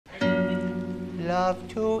Love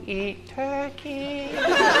to eat turkey.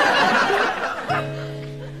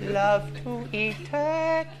 Love to eat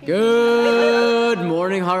turkey. Good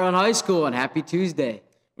morning, Heartland High School, and happy Tuesday.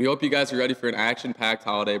 We hope you guys are ready for an action-packed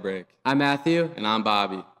holiday break. I'm Matthew. And I'm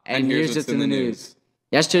Bobby. And here's what's in the news.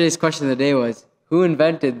 Yesterday's question of the day was, who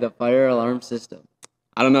invented the fire alarm system?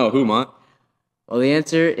 I don't know. Who, Mont? Well, the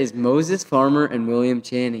answer is Moses Farmer and William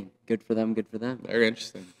Channing. Good for them, good for them. Very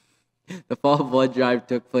interesting. The fall blood drive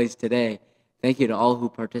took place today. Thank you to all who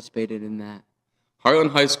participated in that.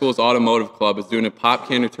 Heartland High School's Automotive Club is doing a Pop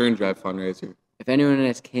Can Return Drive fundraiser. If anyone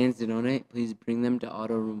has cans to donate, please bring them to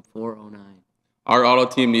Auto Room 409. Our auto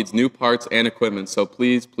team needs new parts and equipment, so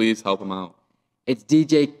please help them out. It's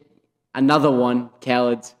DJ, another one,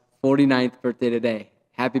 Khaled's 49th birthday today.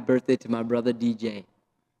 Happy birthday to my brother DJ.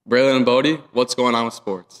 Braylon and Bodie, what's going on with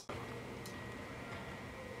sports?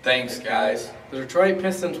 Thanks, guys. The Detroit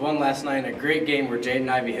Pistons won last night in a great game where Jaden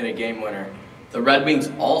Ivey hit a game winner. The Red Wings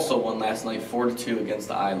also won last night 4-2 against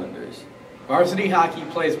the Islanders. Varsity hockey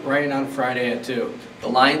plays Brighton on Friday at 2. The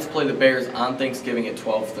Lions play the Bears on Thanksgiving at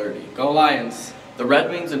 12:30. Go Lions. The Red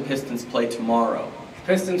Wings and Pistons play tomorrow. The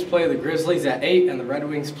Pistons play the Grizzlies at 8 and the Red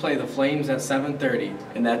Wings play the Flames at 7:30.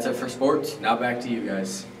 And that's it for sports. Now back to you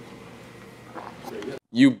guys.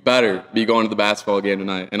 You better be going to the basketball game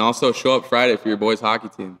tonight. And also show up Friday for your boys' hockey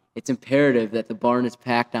team. It's imperative that the barn is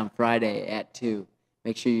packed on Friday at 2.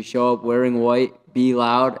 Make sure you show up wearing white, be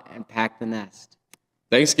loud, and pack the nest.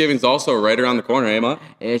 Thanksgiving's also right around the corner, Emma.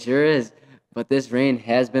 It sure is, but this rain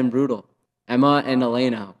has been brutal. Emma and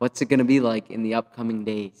Elena, what's it going to be like in the upcoming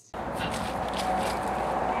days? Ready? 3,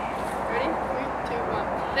 2,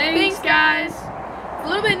 1. Thanks, guys. It's a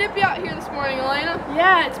little bit nippy out here this morning, Elena.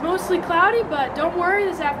 Yeah, it's mostly cloudy, but don't worry,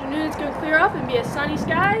 this afternoon it's going to clear up and be a sunny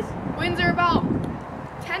skies. Winds are about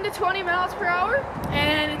 10 to 20 miles per hour.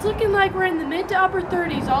 And it's looking like we're in the mid to upper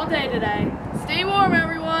 30s all day today. Stay warm,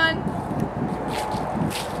 everyone.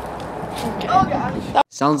 Okay. Oh, gosh.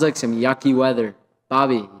 Sounds like some yucky weather.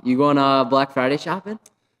 Bobby, you going Black Friday shopping?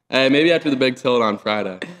 Maybe after the big tilt on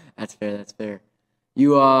Friday. That's fair, that's fair.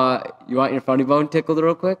 You want your funny bone tickled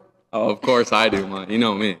real quick? Oh, of course I do, Mont. You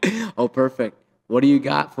know me. Oh, perfect. What do you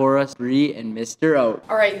got for us, Bree and Mr. Oat?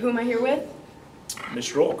 All right, who am I here with?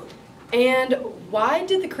 Miss Rolk. And why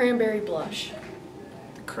did the cranberry blush?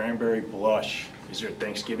 The cranberry blush. Is there a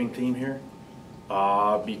Thanksgiving theme here?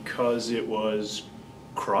 Because it was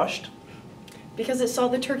crushed. Because it saw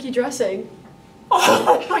the turkey dressing.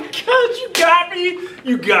 Oh my God, you got me!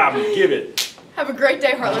 You got me, give it. Have a great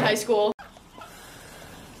day, Heartland High School.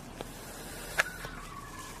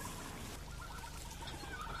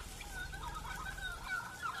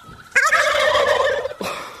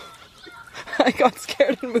 I got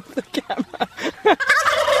scared and moved the camera.